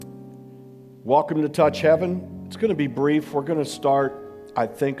Welcome to Touch Heaven. It's going to be brief. We're going to start, I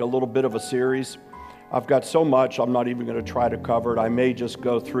think, a little bit of a series. I've got so much, I'm not even going to try to cover it. I may just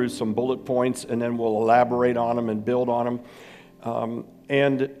go through some bullet points and then we'll elaborate on them and build on them.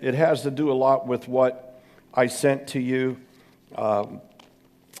 And it has to do a lot with what I sent to you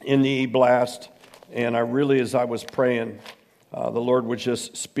in the e-blast. And I really, as I was praying, the Lord was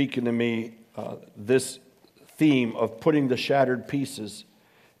just speaking to me this theme of putting the shattered pieces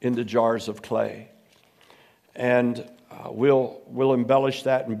into jars of clay. And we'll embellish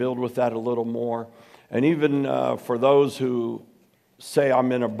that and build with that a little more. And even for those who say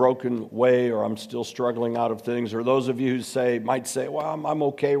I'm in a broken way or I'm still struggling out of things, or those of you who might say, well, I'm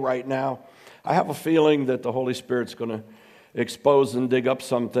okay right now, I have a feeling that the Holy Spirit's going to expose and dig up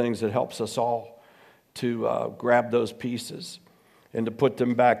some things that helps us all to grab those pieces and to put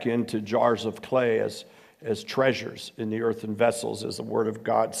them back into jars of clay as treasures in the earthen vessels, as the Word of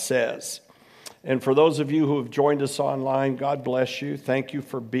God says. And for those of you who have joined us online, God bless you. Thank you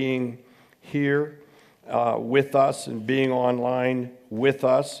for being here with us and being online with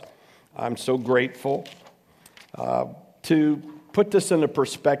us. I'm so grateful. To put this in the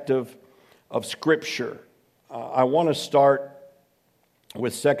perspective of Scripture, I want to start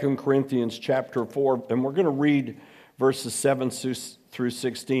with 2 Corinthians chapter 4, and we're going to read verses 7 through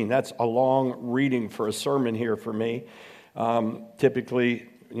 16. That's a long reading for a sermon here for me. Typically,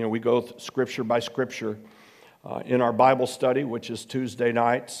 we go scripture by scripture in our Bible study, which is Tuesday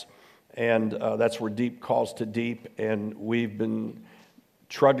nights, and that's where deep calls to deep. And we've been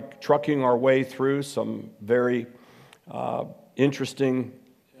trucking our way through some very interesting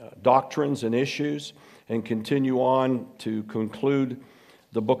doctrines and issues, and continue on to conclude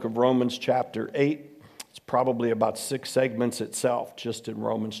the book of Romans chapter 8. It's probably about 6 segments itself, just in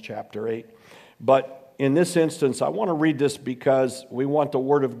Romans chapter 8. But in this instance, I want to read this because we want the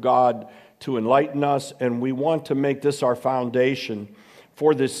Word of God to enlighten us, and we want to make this our foundation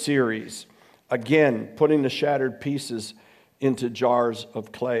for this series. Again, putting the shattered pieces into jars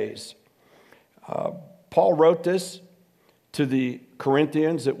of clays. Paul wrote this to the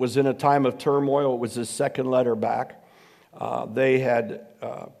Corinthians. It was in a time of turmoil. It was his second letter back. They had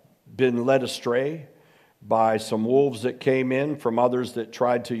been led astray by some wolves that came in from others that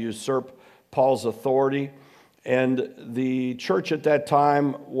tried to usurp Paul's authority. And the church at that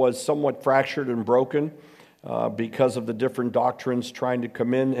time was somewhat fractured and broken because of the different doctrines trying to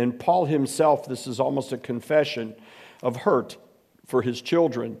come in. And Paul himself, this is almost a confession of hurt for his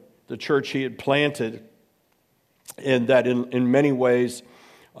children, the church he had planted, and that in many ways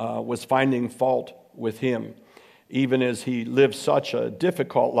was finding fault with him, even as he lived such a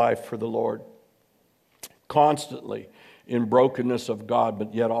difficult life for the Lord, constantly in brokenness of God,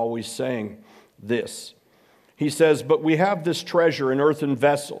 but yet always saying this. He says, "But we have this treasure in earthen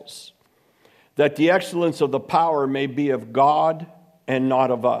vessels, that the excellence of the power may be of God and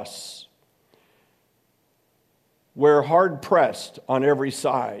not of us. We're hard pressed on every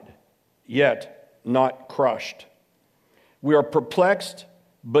side, yet not crushed. We are perplexed,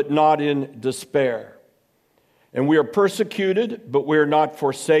 but not in despair. And we are persecuted, but we are not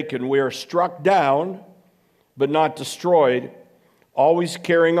forsaken. We are struck down, but not destroyed, always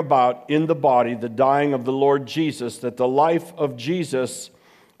carrying about in the body the dying of the Lord Jesus, that the life of Jesus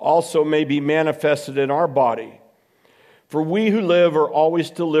also may be manifested in our body. For we who live are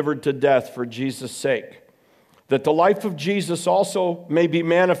always delivered to death for Jesus' sake, that the life of Jesus also may be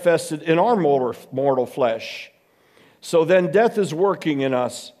manifested in our mortal flesh. So then death is working in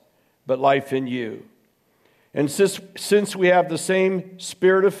us, but life in you. And since we have the same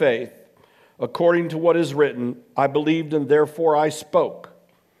spirit of faith, according to what is written, I believed and therefore I spoke.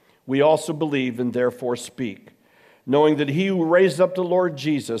 We also believe and therefore speak, knowing that he who raised up the Lord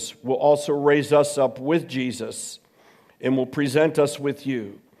Jesus will also raise us up with Jesus and will present us with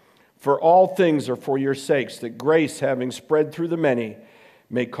you. For all things are for your sakes, that grace, having spread through the many,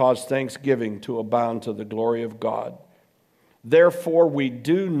 may cause thanksgiving to abound to the glory of God. Therefore we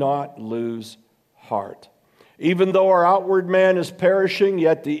do not lose heart. Even though our outward man is perishing,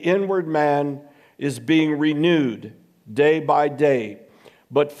 yet the inward man is being renewed day by day.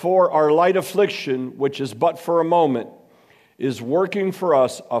 But for our light affliction, which is but for a moment, is working for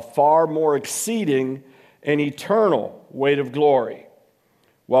us a far more exceeding and eternal weight of glory.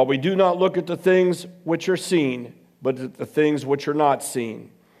 While we do not look at the things which are seen, but at the things which are not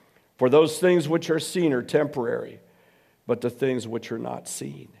seen. For those things which are seen are temporary, but the things which are not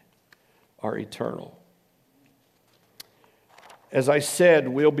seen are eternal." As I said,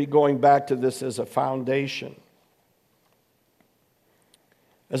 we'll be going back to this as a foundation.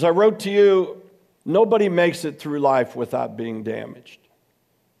 As I wrote to you, nobody makes it through life without being damaged.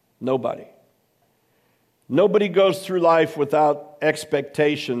 Nobody. Nobody goes through life without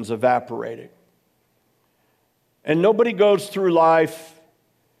expectations evaporating. And nobody goes through life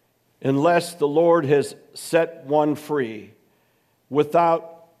unless the Lord has set one free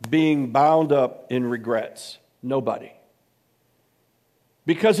without being bound up in regrets. Nobody.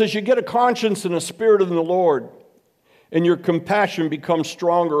 Because as you get a conscience and a spirit in the Lord, and your compassion becomes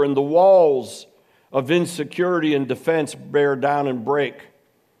stronger, and the walls of insecurity and defense bear down and break,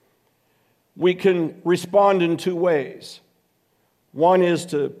 we can respond in two ways. One is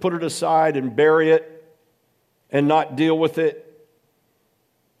to put it aside and bury it and not deal with it,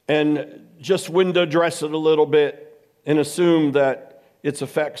 and just window dress it a little bit and assume that its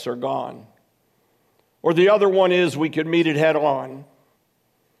effects are gone. Or the other one is we can meet it head on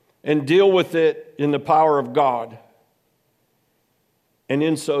and deal with it in the power of God. And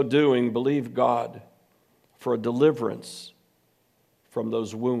in so doing, believe God for a deliverance from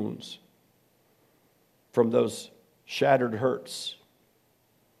those wounds, from those shattered hurts,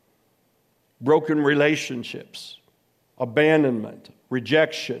 broken relationships, abandonment,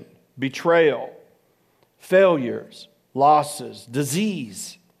 rejection, betrayal, failures, losses,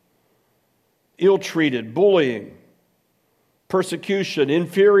 disease, ill-treated, bullying, persecution,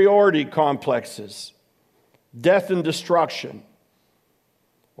 inferiority complexes, death and destruction,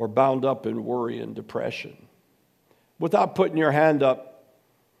 or bound up in worry and depression. Without putting your hand up,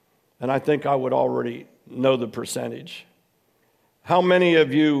 and I think I would already know the percentage, how many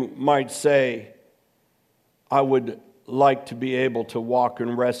of you might say, I would like to be able to walk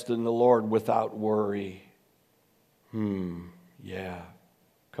and rest in the Lord without worry? Yeah,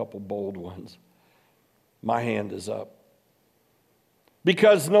 a couple bold ones. My hand is up.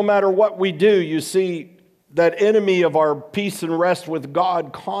 Because no matter what we do, you see, that enemy of our peace and rest with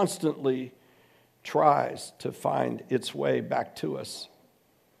God constantly tries to find its way back to us.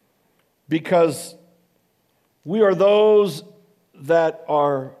 Because we are those that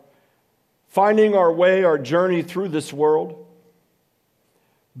are finding our way, our journey through this world.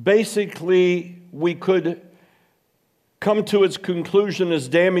 Basically, we could come to its conclusion as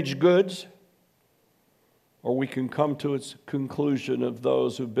damaged goods, or we can come to its conclusion of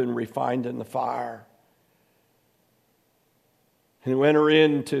those who've been refined in the fire and who enter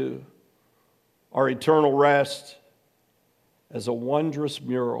into our eternal rest as a wondrous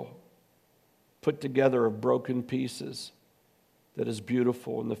mural put together of broken pieces that is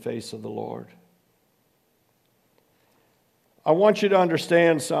beautiful in the face of the Lord. I want you to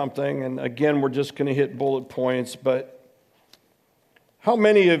understand something, and again, we're just going to hit bullet points, but how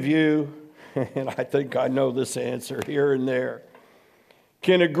many of you, and I think I know this answer here and there,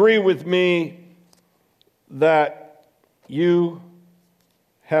 can agree with me that you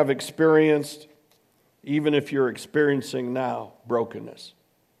have experienced, even if you're experiencing now, brokenness?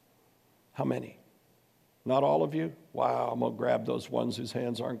 How many? Not all of you? Wow, I'm going to grab those ones whose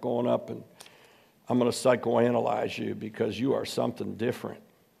hands aren't going up, and I'm going to psychoanalyze you because you are something different.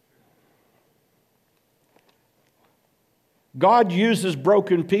 God uses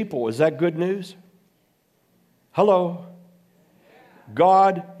broken people. Is that good news? Hello?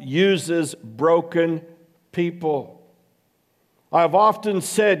 God uses broken people. I've often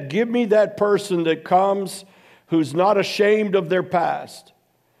said, give me that person that comes who's not ashamed of their past,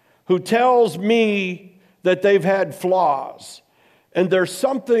 who tells me that they've had flaws. And there's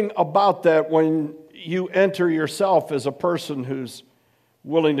something about that when you enter yourself as a person who's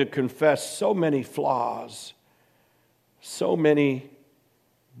willing to confess so many flaws, so many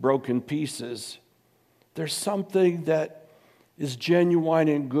broken pieces. There's something that is genuine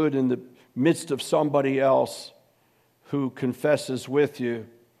and good in the midst of somebody else who confesses with you,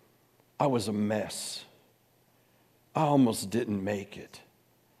 I was a mess. I almost didn't make it.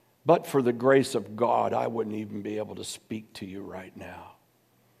 But for the grace of God, I wouldn't even be able to speak to you right now.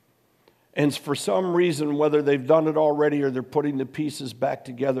 And for some reason, whether they've done it already or they're putting the pieces back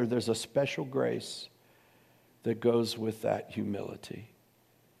together, there's a special grace that goes with that humility,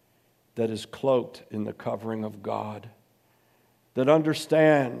 that is cloaked in the covering of God, that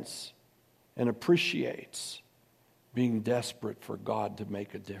understands and appreciates being desperate for God to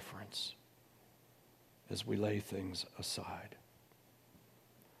make a difference as we lay things aside.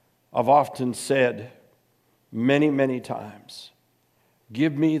 I've often said many, many times,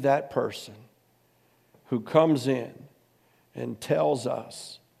 give me that person who comes in and tells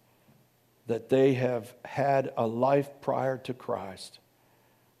us that they have had a life prior to Christ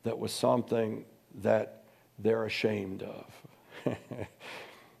that was something that they're ashamed of.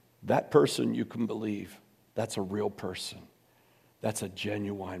 That person you can believe. That's a real person. That's a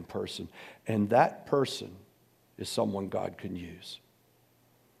genuine person. And that person is someone God can use.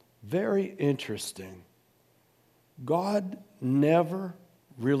 Very interesting God never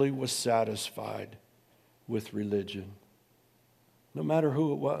really was satisfied with religion, no matter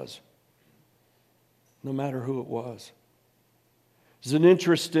who it was. No matter who it was. There's an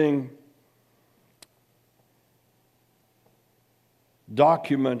interesting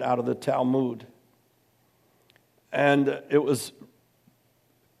document out of the Talmud. And it was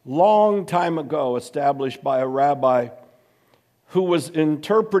long time ago established by a rabbi who was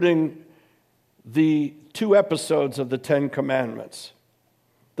interpreting the 2 episodes of the 10 Commandments.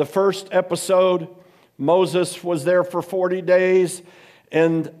 The first episode, Moses was there for 40 days,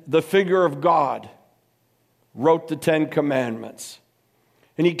 and the figure of God wrote the 10 Commandments.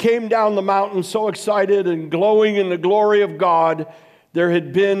 And he came down the mountain so excited and glowing in the glory of God. There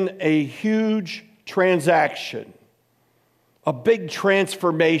had been a huge transaction, a big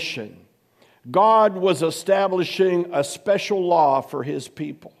transformation. God was establishing a special law for his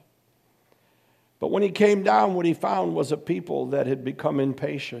people. But when he came down, what he found was a people that had become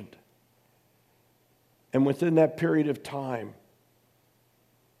impatient. And within that period of time,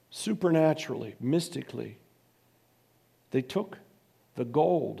 supernaturally, mystically, they took the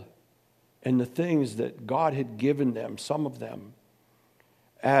gold and the things that God had given them, some of them,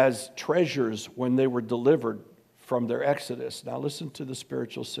 as treasures when they were delivered from their exodus. Now listen to the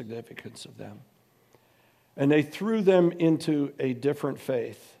spiritual significance of them. And they threw them into a different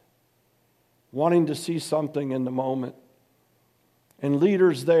faith, wanting to see something in the moment. And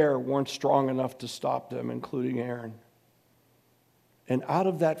leaders there weren't strong enough to stop them, including Aaron. And out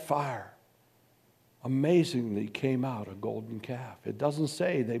of that fire, amazingly came out a golden calf. It doesn't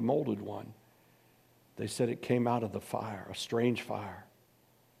say they molded one. They said it came out of the fire, a strange fire.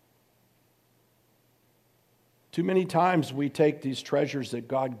 Too many times we take these treasures that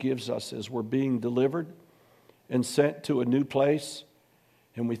God gives us as we're being delivered and sent to a new place,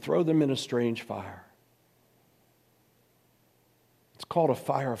 and we throw them in a strange fire. It's called a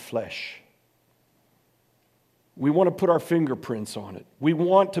fire of flesh. We want to put our fingerprints on it. We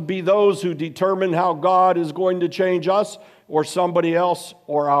want to be those who determine how God is going to change us or somebody else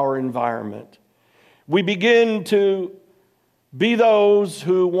or our environment. We begin to be those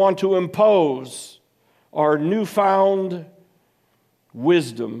who want to impose our newfound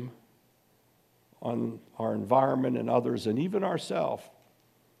wisdom on our environment and others and even ourselves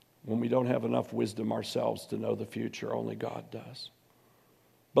when we don't have enough wisdom ourselves to know the future. Only God does.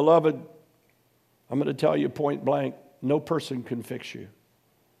 Beloved, I'm going to tell you point blank, no person can fix you.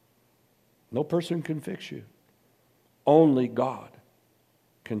 No person can fix you. Only God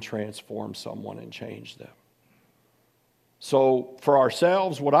can transform someone and change them. So for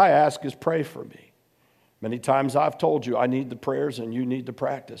ourselves, what I ask is pray for me. Many times I've told you I need the prayers and you need the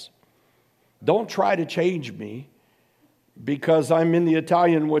practice. Don't try to change me because I'm in the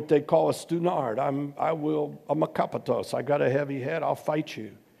Italian what they call a stunard. I'm a capatos. I got a heavy head. I'll fight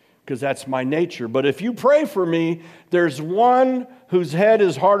you because that's my nature. But if you pray for me, there's one whose head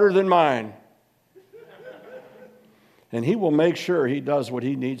is harder than mine. And he will make sure he does what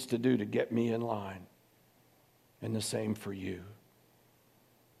he needs to do to get me in line. And the same for you.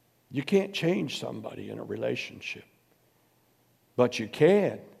 You can't change somebody in a relationship, but you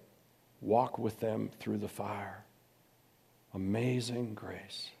can walk with them through the fire. Amazing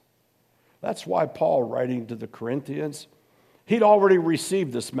grace. That's why Paul, writing to the Corinthians, he'd already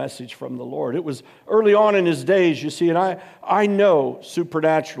received this message from the Lord. It was early on in his days, you see, and I know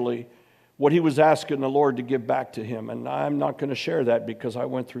supernaturally what he was asking the Lord to give back to him, and I'm not going to share that because I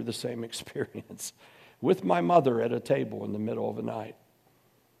went through the same experience with my mother at a table in the middle of the night.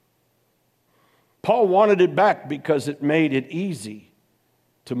 Paul wanted it back because it made it easy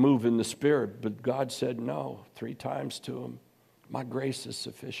to move in the Spirit. But God said no 3 times to him. My grace is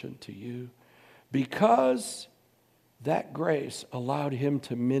sufficient to you. Because that grace allowed him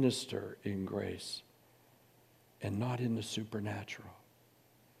to minister in grace and not in the supernatural.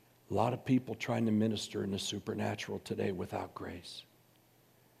 A lot of people trying to minister in the supernatural today without grace.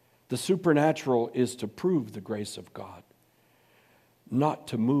 The supernatural is to prove the grace of God, not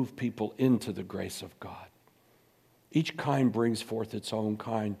to move people into the grace of God. Each kind brings forth its own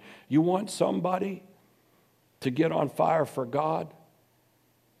kind. You want somebody to get on fire for God?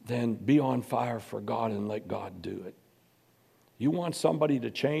 Then be on fire for God and let God do it. You want somebody to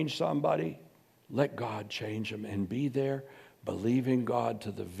change somebody? Let God change them and be there believing God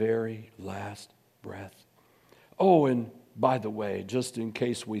to the very last breath. Oh, and by the way, just in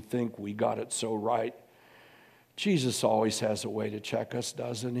case we think we got it so right, Jesus always has a way to check us,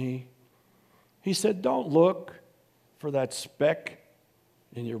 doesn't he? He said, don't look for that speck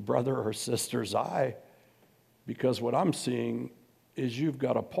in your brother or sister's eye, because what I'm seeing is you've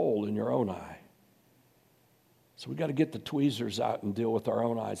got a pole in your own eye. So we got to get the tweezers out and deal with our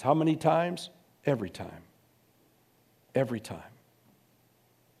own eyes. How many times? Every time. Every time.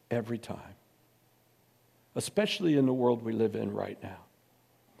 Every time. Especially in the world we live in right now.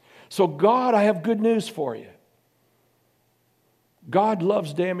 So God, I have good news for you. God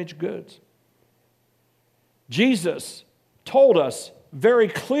loves damaged goods. Jesus told us very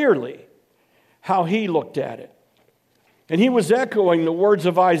clearly how he looked at it. And he was echoing the words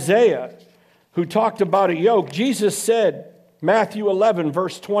of Isaiah, who talked about a yoke. Jesus said, Matthew 11,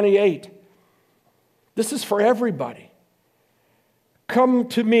 verse 28, this is for everybody. Come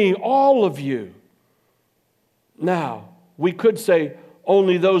to me, all of you. Now, we could say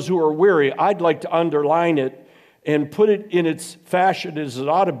only those who are weary. I'd like to underline it and put it in its fashion as it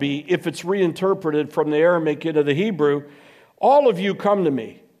ought to be if it's reinterpreted from the Aramaic into the Hebrew. All of you come to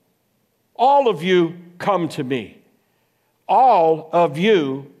me. All of you come to me. All of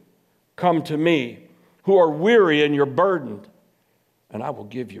you come to me who are weary and you're burdened, and I will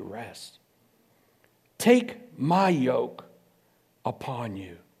give you rest. Take my yoke upon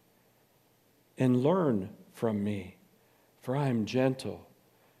you and learn from me, for I am gentle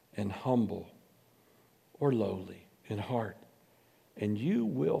and humble or lowly in heart, and you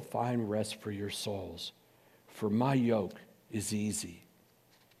will find rest for your souls. For my yoke is easy,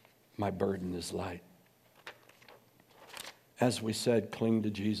 my burden is light. As we said, cling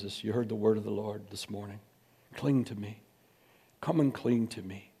to Jesus. You heard the word of the Lord this morning. Cling to me. Come and cling to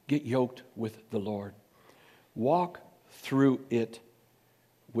me. Get yoked with the Lord. Walk through it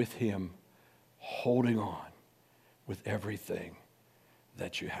with him, holding on with everything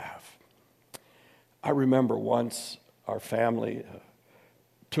that you have. I remember once our family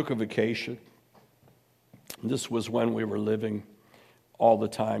took a vacation. This was when we were living all the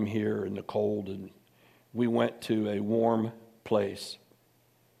time here in the cold, and we went to a warm place.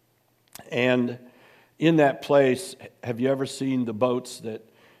 And in that place, have you ever seen the boats that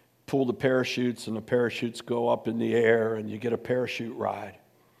pull the parachutes and the parachutes go up in the air and you get a parachute ride?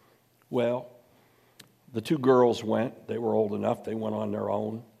 Well, the two girls went. They were old enough. They went on their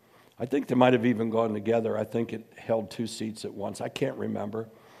own. I think they might have even gone together. I think it held 2 seats at once. I can't remember.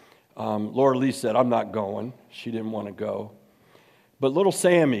 Laura Lee said, I'm not going. She didn't want to go. But little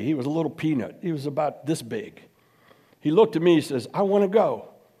Sammy, he was a little peanut. He was about this big. He looked at me, he says, I want to go.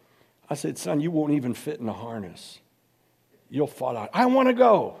 I said, son, you won't even fit in a harness. You'll fall out. I want to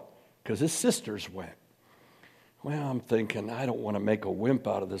go, because his sisters went. Well, I'm thinking, I don't want to make a wimp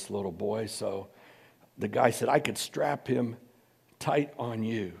out of this little boy. So the guy said, I could strap him tight on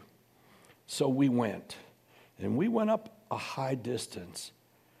you. So we went. And we went up a high distance.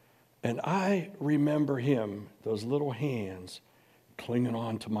 And I remember him, those little hands, clinging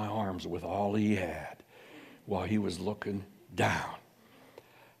on to my arms with all he had while he was looking down.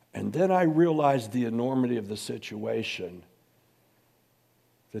 And then I realized the enormity of the situation,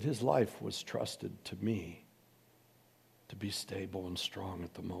 that his life was trusted to me to be stable and strong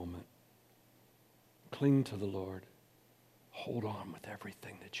at the moment. Cling to the Lord. Hold on with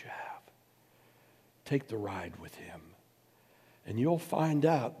everything that you have. Take the ride with him. And you'll find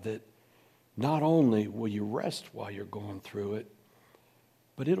out that not only will you rest while you're going through it,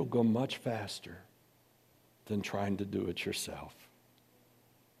 but it'll go much faster than trying to do it yourself.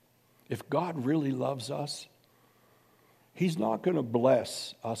 If God really loves us, he's not going to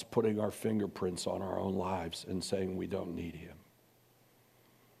bless us putting our fingerprints on our own lives and saying we don't need him.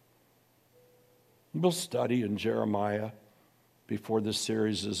 We'll study in Jeremiah before this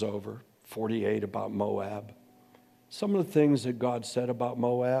series is over, 48, about Moab. Some of the things that God said about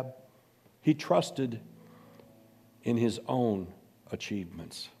Moab, he trusted in his own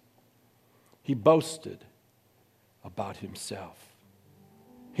achievements. He boasted about himself.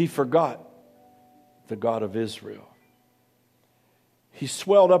 He forgot the God of Israel. He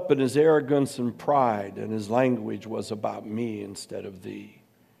swelled up in his arrogance and pride, and his language was about me instead of thee.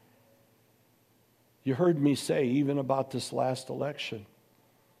 You heard me say, even about this last election,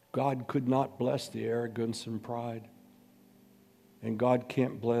 God could not bless the arrogance and pride. And God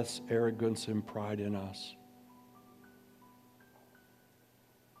can't bless arrogance and pride in us.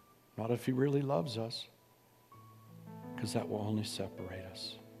 Not if he really loves us, because that will only separate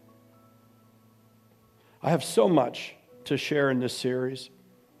us. I have so much to share in this series,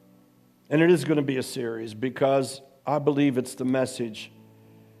 and it is going to be a series because I believe it's the message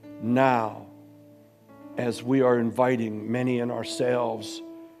now as we are inviting many in ourselves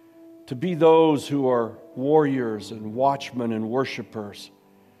to be those who are warriors and watchmen and worshipers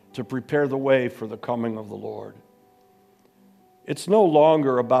to prepare the way for the coming of the Lord. It's no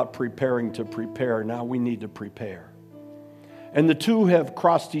longer about preparing to prepare. Now we need to prepare. And the two have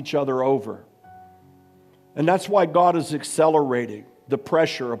crossed each other over. And that's why God is accelerating the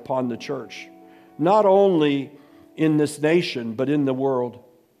pressure upon the church, not only in this nation, but in the world.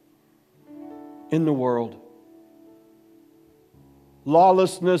 In the world.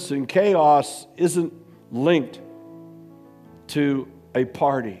 Lawlessness and chaos isn't linked to a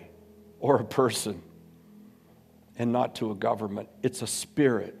party or a person and not to a government. It's a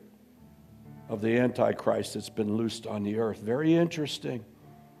spirit of the Antichrist that's been loosed on the earth. Very interesting.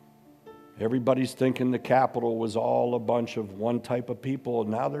 Everybody's thinking the Capitol was all a bunch of one type of people,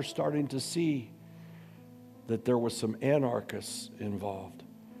 and now they're starting to see that there was some anarchists involved.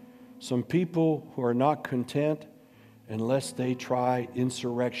 Some people who are not content unless they try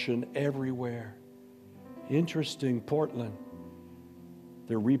insurrection everywhere. Interesting, Portland.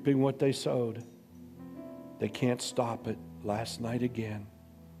 They're reaping what they sowed. They can't stop it. Last night again,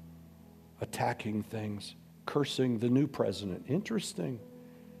 attacking things, cursing the new president. Interesting.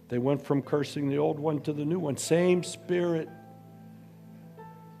 They went from cursing the old one to the new one. Same spirit.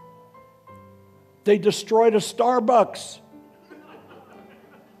 They destroyed a Starbucks.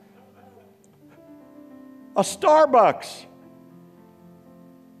 A Starbucks.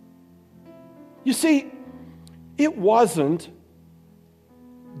 You see, it wasn't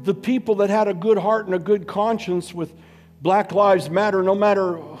the people that had a good heart and a good conscience with Black Lives Matter, no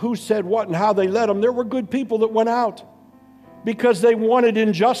matter who said what and how they led them. There were good people that went out because they wanted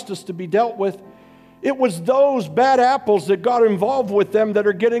injustice to be dealt with. It was those bad apples that got involved with them that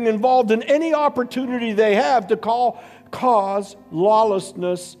are getting involved in any opportunity they have to cause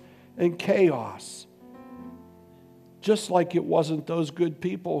lawlessness and chaos. Just like it wasn't those good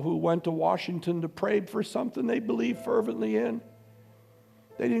people who went to Washington to pray for something they believed fervently in.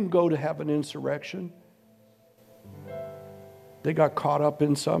 They didn't go to have an insurrection. They got caught up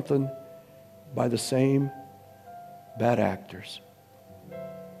in something by the same bad actors.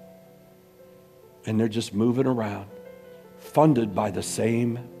 And they're just moving around, funded by the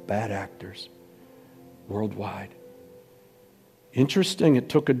same bad actors worldwide. Interesting, it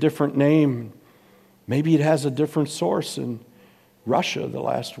took a different name. Maybe it has a different source in Russia the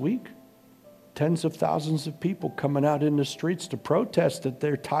last week. Tens of thousands of people coming out in the streets to protest that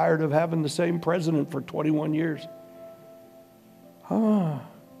they're tired of having the same president for 21 years.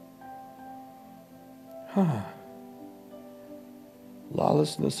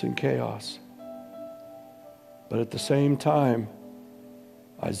 Lawlessness and chaos. But at the same time,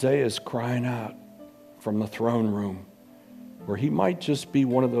 Isaiah is crying out from the throne room where he might just be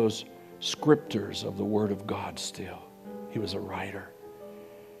one of those scripters of the Word of God still. He was a writer.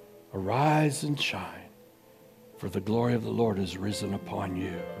 Arise and shine, for the glory of the Lord is risen upon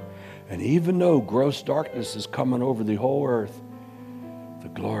you. And even though gross darkness is coming over the whole earth, the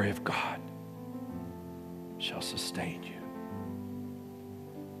glory of God shall sustain you.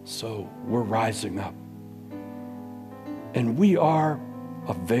 So we're rising up. And we are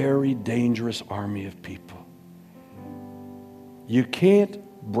a very dangerous army of people. You can't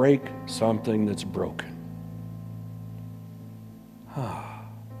break something that's broken.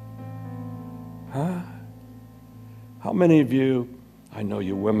 How many of you, I know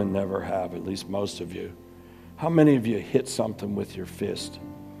you women never have, at least most of you, how many of you hit something with your fist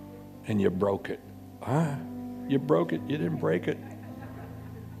and you broke it? You broke it, you didn't break it.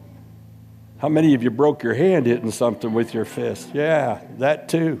 How many of you broke your hand hitting something with your fist? Yeah, that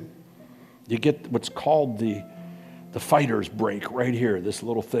too. You get what's called the fighter's break right here. This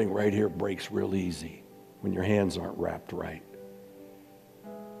little thing right here breaks real easy when your hands aren't wrapped right.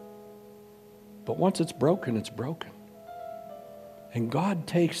 But once it's broken, it's broken. And God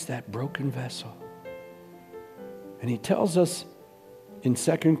takes that broken vessel and He tells us in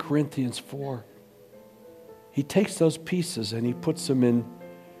 2 Corinthians 4, He takes those pieces and He puts them in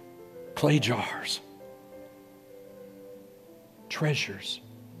clay jars, treasures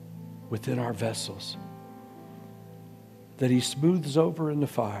within our vessels that He smooths over in the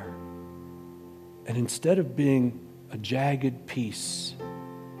fire. And instead of being a jagged piece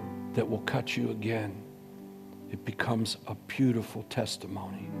that will cut you again, it becomes a beautiful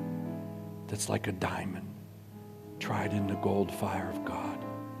testimony that's like a diamond tried in the gold fire of God.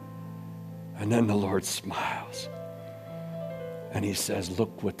 And then the Lord smiles and He says,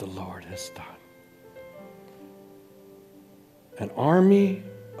 look what the Lord has done. An army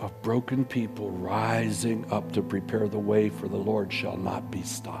of broken people rising up to prepare the way for the Lord shall not be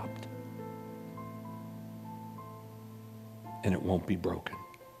stopped. And it won't be broken.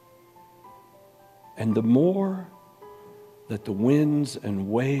 And the more that the winds and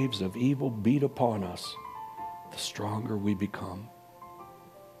waves of evil beat upon us, the stronger we become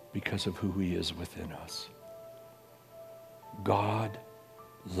because of who He is within us. God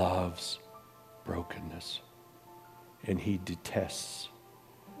loves brokenness. And he detests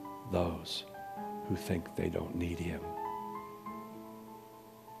those who think they don't need him.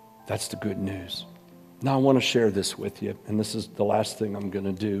 That's the good news. Now I want to share this with you, and this is the last thing I'm going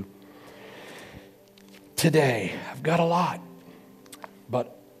to do. Today, I've got a lot,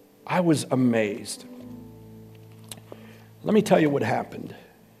 but I was amazed. Let me tell you what happened.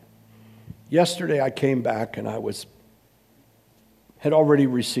 Yesterday I came back and I had already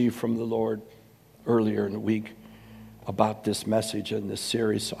received from the Lord earlier in the week about this message and this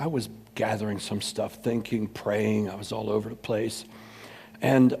series. So I was gathering some stuff, thinking, praying. I was all over the place.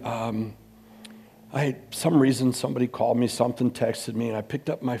 And some reason somebody called me, something texted me, and I picked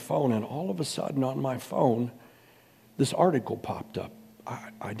up my phone, and all of a sudden on my phone, this article popped up.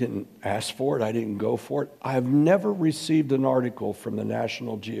 I didn't ask for it. I didn't go for it. I have never received an article from the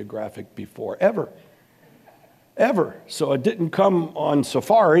National Geographic before, ever. So it didn't come on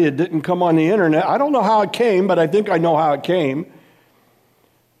Safari. It didn't come on the internet. I don't know how it came, but I think I know how it came.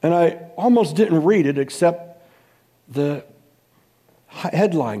 And I almost didn't read it, except the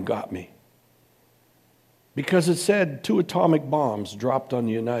headline got me. Because it said 2 atomic bombs dropped on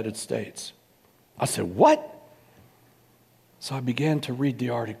the United States. I said, what? So I began to read the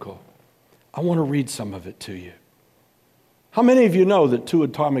article. I want to read some of it to you. How many of you know that 2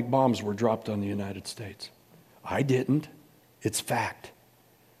 atomic bombs were dropped on the United States? I didn't. It's fact.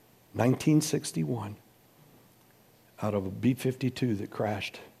 1961, out of a B-52 that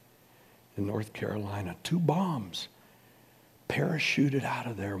crashed in North Carolina. 2 bombs parachuted out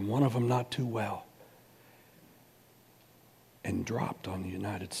of there, and one of them not too well, and dropped on the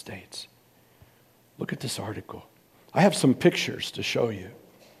United States. Look at this article. I have some pictures to show you.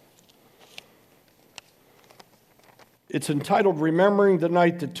 It's entitled, Remembering the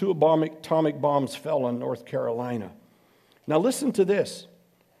Night that 2 Atomic Bombs Fell on North Carolina. Now listen to this.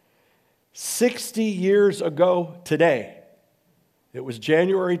 60 years ago today, it was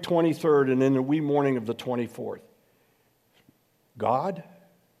January 23rd and in the wee morning of the 24th. God,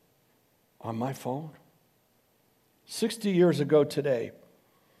 on my phone, 60 years ago today,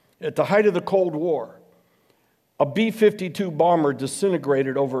 at the height of the Cold War, a B-52 bomber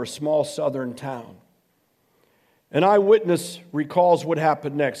disintegrated over a small southern town. An eyewitness recalls what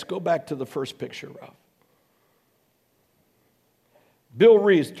happened next. Go back to the first picture, Ralph. Bill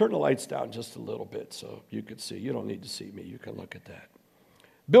Reeves, turn the lights down just a little bit so you can see. You don't need to see me. You can look at that.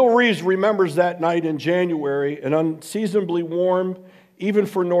 Bill Reeves remembers that night in January, an unseasonably warm, even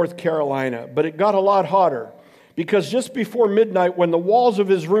for North Carolina. But it got a lot hotter because just before midnight, when the walls of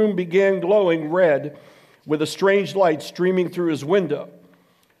his room began glowing red with a strange light streaming through his window,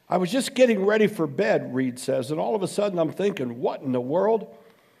 I was just getting ready for bed, Reed says, and all of a sudden I'm thinking, what in the world?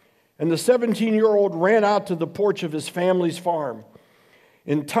 And the 17-year-old ran out to the porch of his family's farm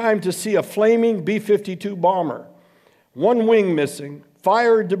in time to see a flaming B-52 bomber, one wing missing,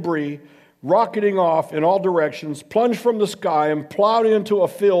 fire debris rocketing off in all directions, plunged from the sky and plowed into a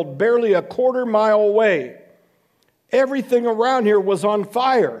field barely a quarter-mile away. Everything around here was on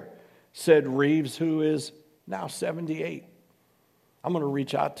fire, said Reeves, who is now 78. I'm going to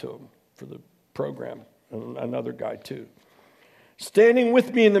reach out to him for the program, and another guy too. Standing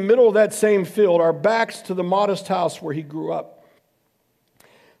with me in the middle of that same field, our backs to the modest house where he grew up.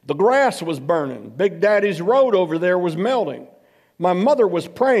 The grass was burning. Big Daddy's road over there was melting. My mother was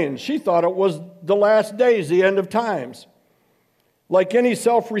praying. She thought it was the last days, the end of times. Like any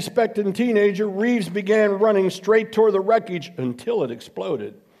self-respecting teenager, Reeves began running straight toward the wreckage until it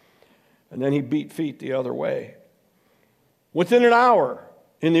exploded. And then he beat feet the other way. Within an hour,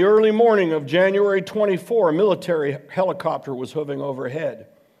 in the early morning of January 24, a military helicopter was hovering overhead.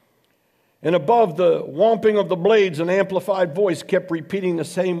 And above the whomping of the blades, an amplified voice kept repeating the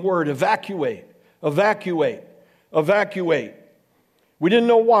same word, evacuate, evacuate, evacuate. We didn't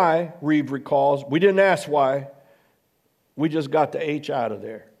know why, Reeves recalls. We didn't ask why. We just got the H out of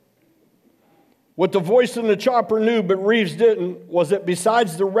there. What the voice in the chopper knew, but Reeves didn't, was that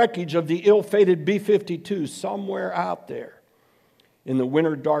besides the wreckage of the ill-fated B-52, somewhere out there in the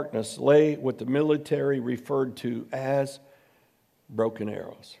winter darkness lay what the military referred to as broken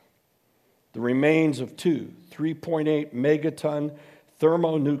arrows. The remains of 2 3.8 megaton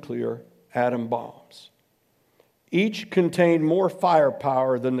thermonuclear atom bombs. Each contained more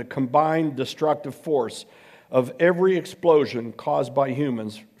firepower than the combined destructive force of every explosion caused by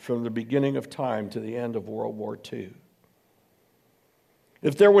humans from the beginning of time to the end of World War II.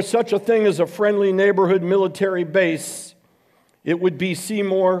 If there was such a thing as a friendly neighborhood military base, it would be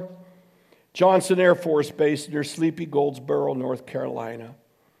Seymour Johnson Air Force Base near Sleepy Goldsboro, North Carolina.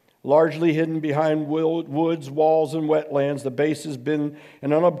 Largely hidden behind woods, walls, and wetlands, the base has been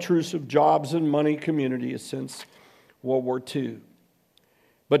an unobtrusive jobs and money community since World War II.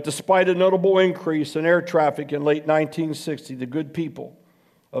 But despite a notable increase in air traffic in late 1960, the good people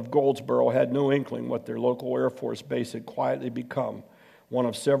of Goldsboro had no inkling what their local Air Force base had quietly become one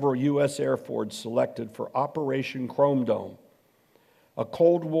of several U.S. Air Force selected for Operation Chrome Dome, a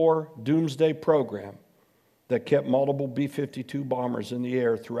Cold War doomsday program that kept multiple B-52 bombers in the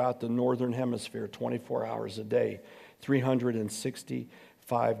air throughout the northern hemisphere 24 hours a day,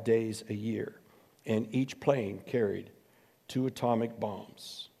 365 days a year. And each plane carried 2 atomic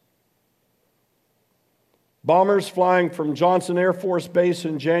bombs. Bombers flying from Johnson Air Force Base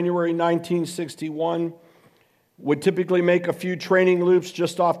in January 1961 would typically make a few training loops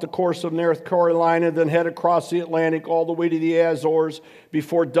just off the course of North Carolina, then head across the Atlantic all the way to the Azores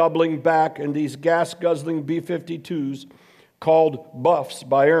before doubling back. And these gas-guzzling B-52s, called Buffs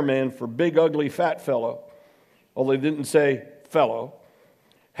by airmen for big, ugly, fat fellow, although they didn't say fellow,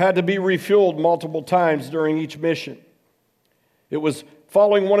 had to be refueled multiple times during each mission. It was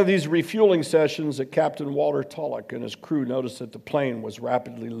following one of these refueling sessions that Captain Walter Tulloch and his crew noticed that the plane was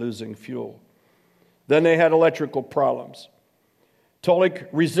rapidly losing fuel. Then they had electrical problems. Tulloch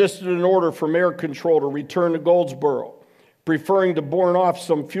resisted an order from air control to return to Goldsboro, preferring to burn off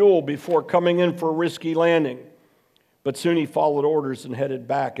some fuel before coming in for a risky landing. But soon he followed orders and headed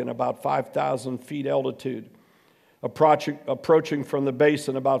back in about 5,000 feet altitude. Approaching from the base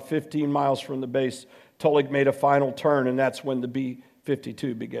and about 15 miles from the base, Tulloch made a final turn, and that's when the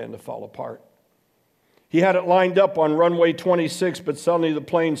B-52 began to fall apart. He had it lined up on runway 26, but suddenly the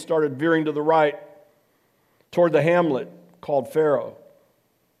plane started veering to the right toward the hamlet called Faro.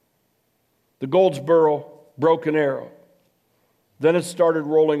 The Goldsboro Broken Arrow. Then it started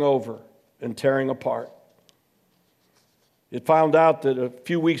rolling over and tearing apart. It found out that a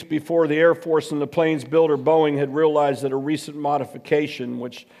few weeks before, the Air Force and the plane's builder, Boeing, had realized that a recent modification,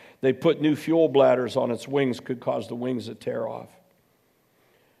 which they put new fuel bladders on its wings, could cause the wings to tear off.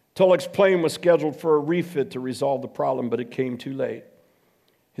 Tulloch's plane was scheduled for a refit to resolve the problem, but it came too late.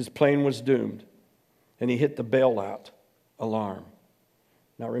 His plane was doomed, and he hit the bailout alarm.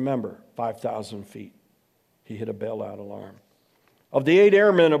 Now remember, 5,000 feet. He hit a bailout alarm. Of the 8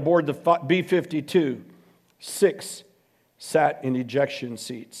 airmen aboard the B-52, 6 sat in ejection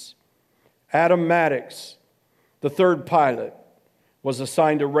seats. Adam Maddox, the third pilot, was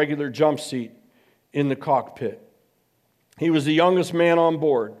assigned a regular jump seat in the cockpit. He was the youngest man on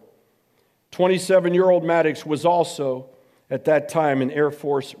board. 27-year-old Maddox was also, at that time, an Air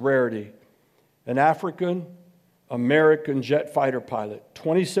Force rarity. An African-American jet fighter pilot,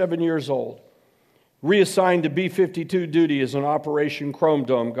 27 years old, reassigned to B-52 duty as an Operation Chrome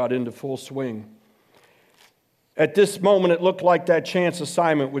Dome got into full swing. At this moment, it looked like that chance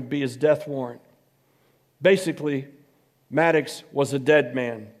assignment would be his death warrant. Basically, Maddox was a dead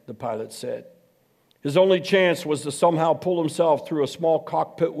man, the pilot said. His only chance was to somehow pull himself through a small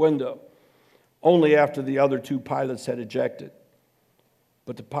cockpit window, only after the other 2 pilots had ejected.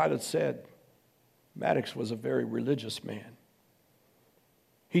 But the pilot said Maddox was a very religious man.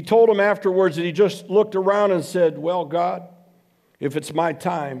 He told him afterwards that he just looked around and said, "Well, God, if it's my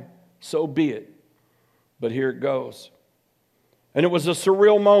time, so be it. But here it goes." And it was a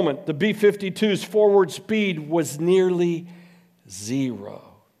surreal moment. The B-52's forward speed was nearly 0.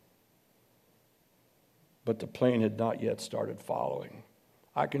 But the plane had not yet started following.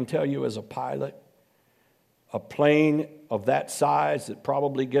 I can tell you as a pilot, a plane of that size that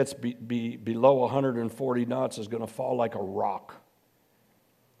probably gets below 140 knots is going to fall like a rock.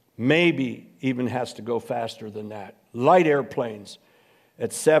 Maybe even has to go faster than that. Light airplanes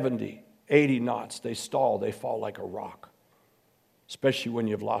at 70, 80 knots, they stall, they fall like a rock, especially when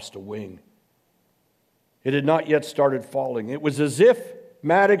you've lost a wing. It had not yet started falling. It was as if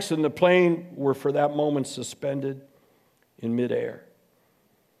Maddox and the plane were for that moment suspended in midair.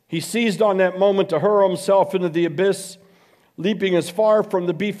 He seized on that moment to hurl himself into the abyss, leaping as far from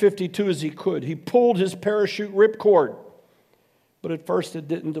the B-52 as he could. He pulled his parachute ripcord, but at first it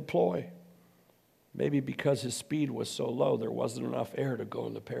didn't deploy. Maybe because his speed was so low, there wasn't enough air to go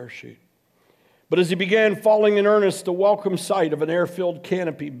in the parachute. But as he began falling in earnest, the welcome sight of an air-filled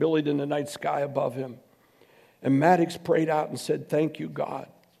canopy billowed in the night sky above him. And Maddox prayed out and said, "Thank you, God."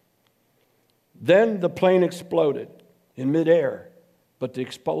 Then the plane exploded in midair, but the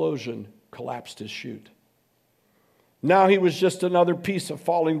explosion collapsed his chute. Now he was just another piece of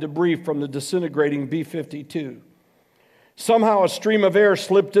falling debris from the disintegrating B-52. Somehow a stream of air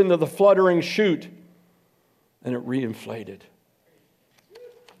slipped into the fluttering chute, and it reinflated.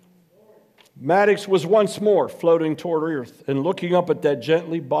 Maddox was once more floating toward earth and looking up at that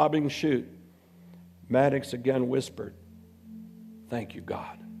gently bobbing chute. Maddox again whispered, "Thank you,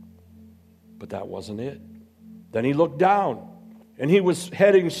 God." But that wasn't it. Then he looked down, and he was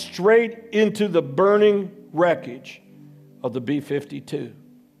heading straight into the burning wreckage of the B-52.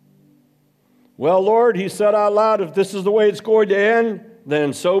 "Well, Lord," he said out loud, "if this is the way it's going to end,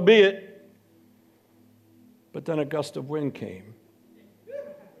 then so be it." But then a gust of wind came.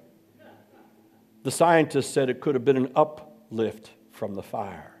 The scientists said it could have been an uplift from the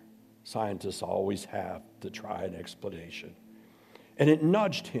fire. Scientists always have to try an explanation. And it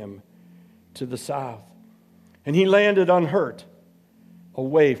nudged him to the south. And he landed unhurt,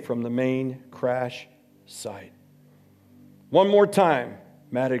 away from the main crash site. One more time,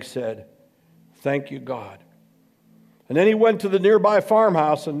 Maddox said, "Thank you, God." And then he went to the nearby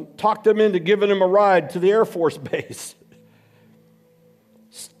farmhouse and talked them into giving him a ride to the Air Force base.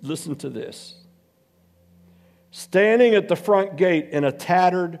 Listen to this. Standing at the front gate in a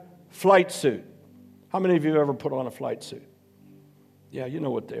tattered flight suit. How many of you have ever put on a flight suit? Yeah, you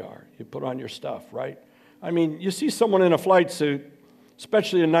know what they are. You put on your stuff, right? I mean, you see someone in a flight suit,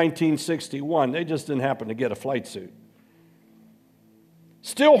 especially in 1961, they just didn't happen to get a flight suit.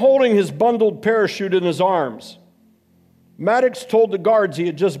 Still holding his bundled parachute in his arms, Maddox told the guards he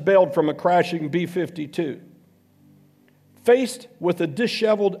had just bailed from a crashing B-52. Faced with a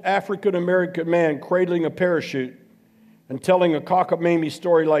disheveled African-American man cradling a parachute and telling a cockamamie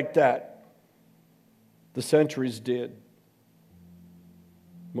story like that, the sentries did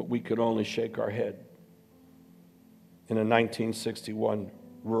what we could only shake our head. In a 1961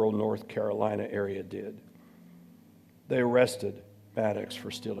 rural North Carolina area did. They arrested Maddox for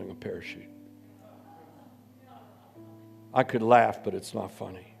stealing a parachute. I could laugh, but it's not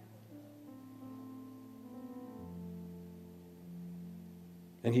funny.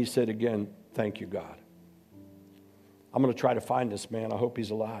 And he said again, "Thank you, God." I'm going to try to find this man. I hope he's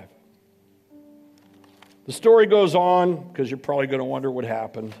alive. The story goes on, because you're probably going to wonder what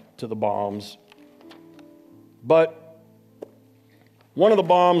happened to the bombs. But one of the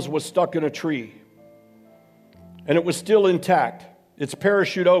bombs was stuck in a tree, and it was still intact. Its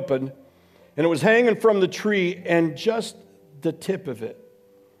parachute opened, and it was hanging from the tree, and just the tip of it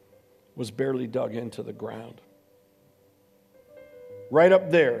was barely dug into the ground. Right up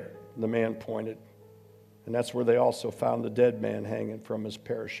there, the man pointed. And that's where they also found the dead man hanging from his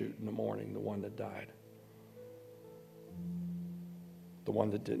parachute in the morning, the one that died. The one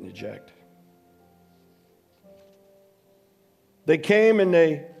that didn't eject. They came and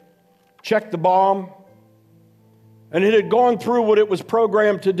they checked the bomb, and it had gone through what it was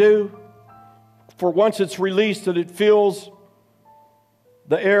programmed to do. For once it's released and it fills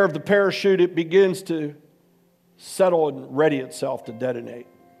the air of the parachute, it begins to settle and ready itself to detonate.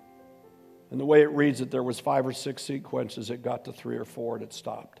 And the way it reads it, there was 5 or 6 sequences. It got to 3 or 4 and it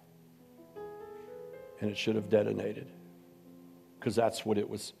stopped. And it should have detonated, because that's what it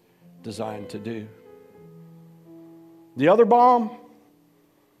was designed to do. The other bomb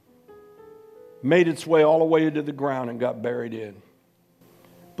made its way all the way into the ground and got buried in.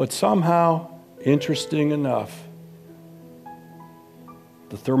 But somehow, interesting enough,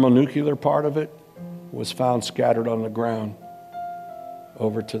 the thermonuclear part of it was found scattered on the ground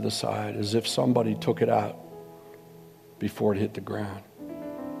over to the side, as if somebody took it out before it hit the ground.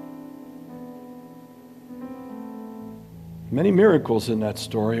 Many miracles in that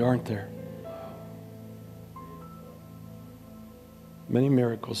story, aren't there? Many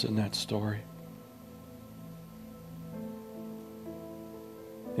miracles in that story.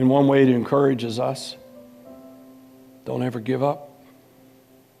 In one way, it encourages us. Don't ever give up.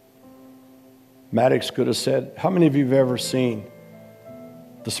 Maddox could have said, how many of you have ever seen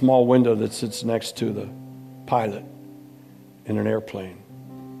the small window that sits next to the pilot in an airplane?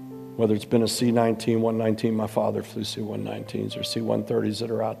 Whether it's been a C-19, 119, my father flew C-119s or C-130s that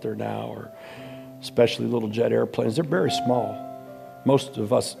are out there now, or especially little jet airplanes. They're very small. Most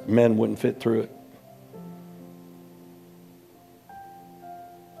of us men wouldn't fit through it.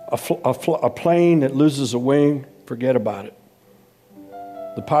 A plane that loses a wing, forget about it.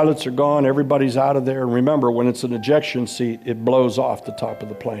 The pilots are gone, everybody's out of there. And remember, when it's an ejection seat, it blows off the top of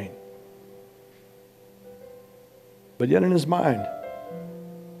the plane. But yet in his mind,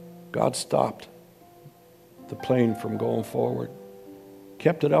 God stopped the plane from going forward,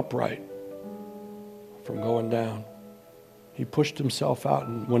 kept it upright from going down. He pushed himself out,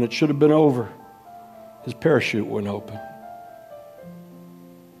 and when it should have been over, his parachute wouldn't open.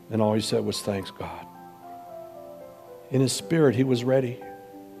 And all he said was, "Thanks, God." In his spirit, he was ready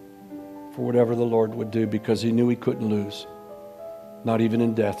for whatever the Lord would do, because he knew he couldn't lose. Not even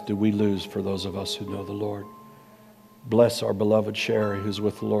in death do we lose for those of us who know the Lord. Bless our beloved Sherry, who's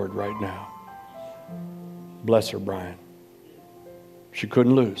with the Lord right now. Bless her, Brian. She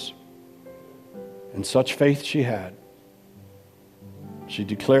couldn't lose. And such faith she had. She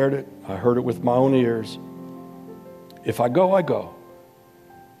declared it. I heard it with my own ears. If I go, I go.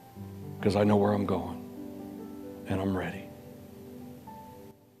 Because I know where I'm going. And I'm ready.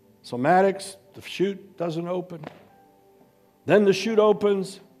 So Maddox, the chute doesn't open. Then the chute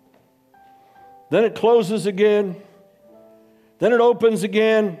opens. Then it closes again. Then it opens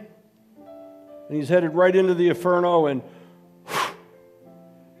again. And he's headed right into the inferno, and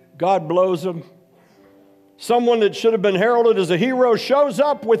God blows him. Someone that should have been heralded as a hero shows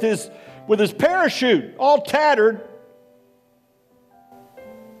up with his parachute all tattered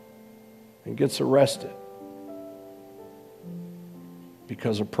and gets arrested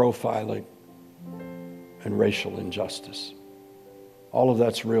because of profiling and racial injustice. All of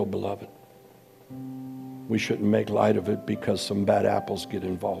that's real, beloved. We shouldn't make light of it because some bad apples get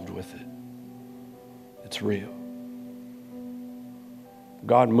involved with it. It's real.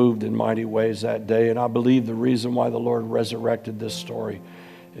 God moved in mighty ways that day, and I believe the reason why the Lord resurrected this story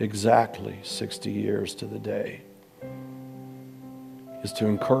exactly 60 years to the day is to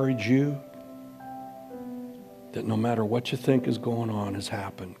encourage you that no matter what you think is going on has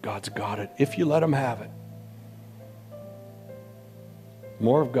happened, God's got it, if you let Him have it.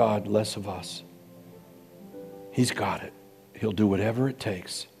 More of God, less of us. He's got it. He'll do whatever it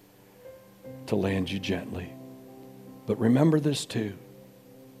takes to land you gently. But remember this too.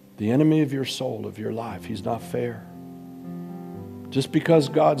 The enemy of your soul, of your life, he's not fair. Just because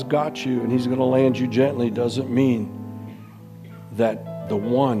God's got you and He's going to land you gently doesn't mean that the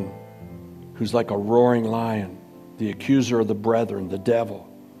one who's like a roaring lion, the accuser of the brethren, the devil,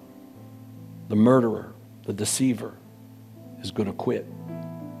 the murderer, the deceiver, is going to quit.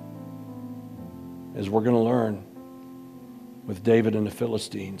 As we're going to learn with David and the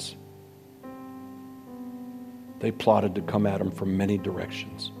Philistines, they plotted to come at him from many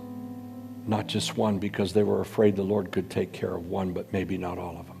directions. Not just one, because they were afraid the Lord could take care of one, but maybe not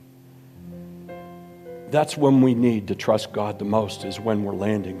all of them. That's when we need to trust God the most, is when we're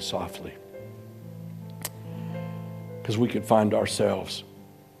landing softly. Because we could find ourselves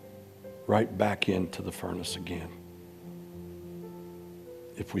right back into the furnace again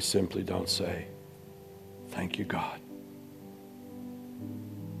if we simply don't say, "Thank you, God.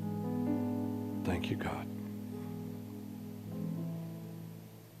 Thank you, God."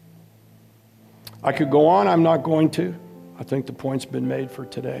 I could go on. I'm not going to. I think the point's been made for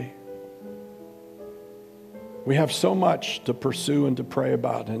today. We have so much to pursue and to pray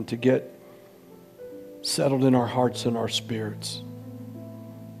about and to get settled in our hearts and our spirits.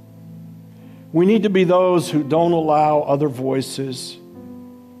 We need to be those who don't allow other voices,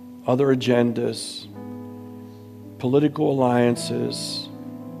 other agendas, political alliances,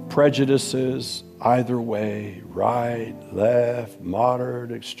 prejudices, either way, right, left,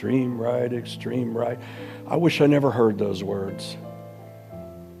 moderate, extreme right, extreme right. I wish I never heard those words.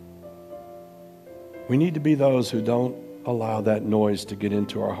 We need to be those who don't allow that noise to get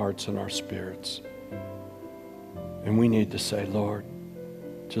into our hearts and our spirits. And we need to say, Lord,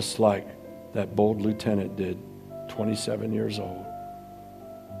 just like that bold lieutenant did, 27 years old,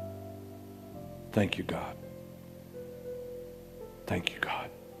 thank you, God. Thank you, God.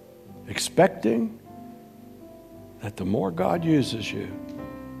 Expecting that the more God uses you,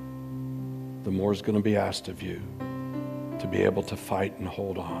 the more is going to be asked of you to be able to fight and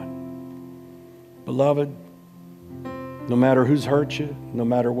hold on. Beloved, no matter who's hurt you, no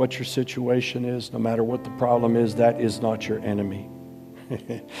matter what your situation is, no matter what the problem is, that is not your enemy.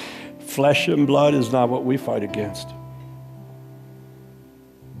 Flesh and blood is not what we fight against.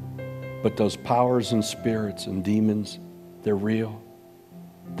 But those powers and spirits and demons, they're real.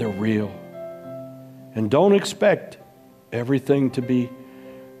 They're real. And don't expect everything to be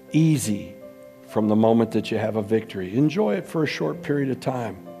easy from the moment that you have a victory. Enjoy it for a short period of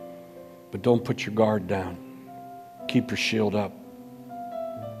time, but don't put your guard down. Keep your shield up.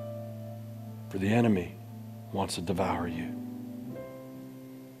 For the enemy wants to devour you.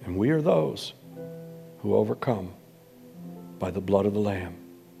 And we are those who overcome by the blood of the Lamb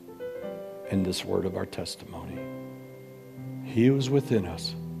and this word of our testimony. He who is within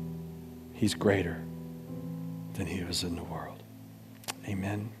us, He's greater than he who is in the world.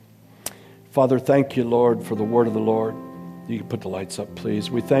 Amen. Father, thank you, Lord, for the word of the Lord. You can put the lights up, please.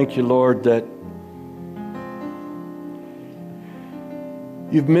 We thank you, Lord, that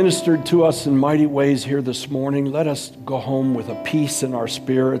you've ministered to us in mighty ways here this morning. Let us go home with a peace in our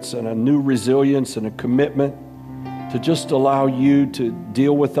spirits and a new resilience and a commitment to just allow you to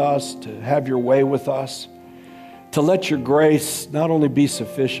deal with us, to have your way with us, to let your grace not only be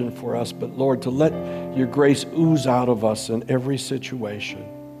sufficient for us, but Lord, to let your grace ooze out of us in every situation.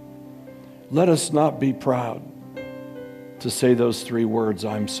 Let us not be proud to say those 3 words,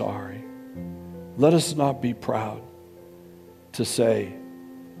 I'm sorry. Let us not be proud to say,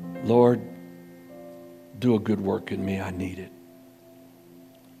 Lord, do a good work in me, I need it.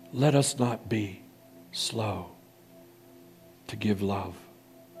 Let us not be slow to give love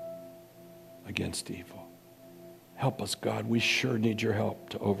against evil. Help us, God. We sure need your help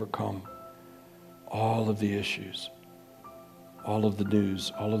to overcome all of the issues, all of the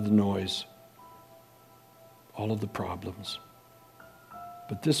news, all of the noise, all of the problems.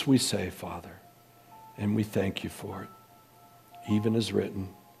 But this we say, Father, and we thank you for it, even as written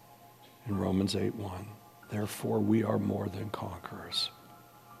in Romans 8:1. Therefore, we are more than conquerors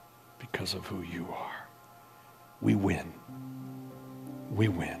because of who you are. We win. We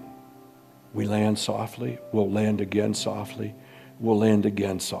win. We land softly. We'll land again softly. We'll land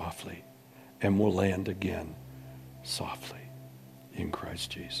again softly. And we'll land again softly in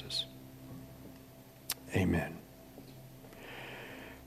Christ Jesus. Amen.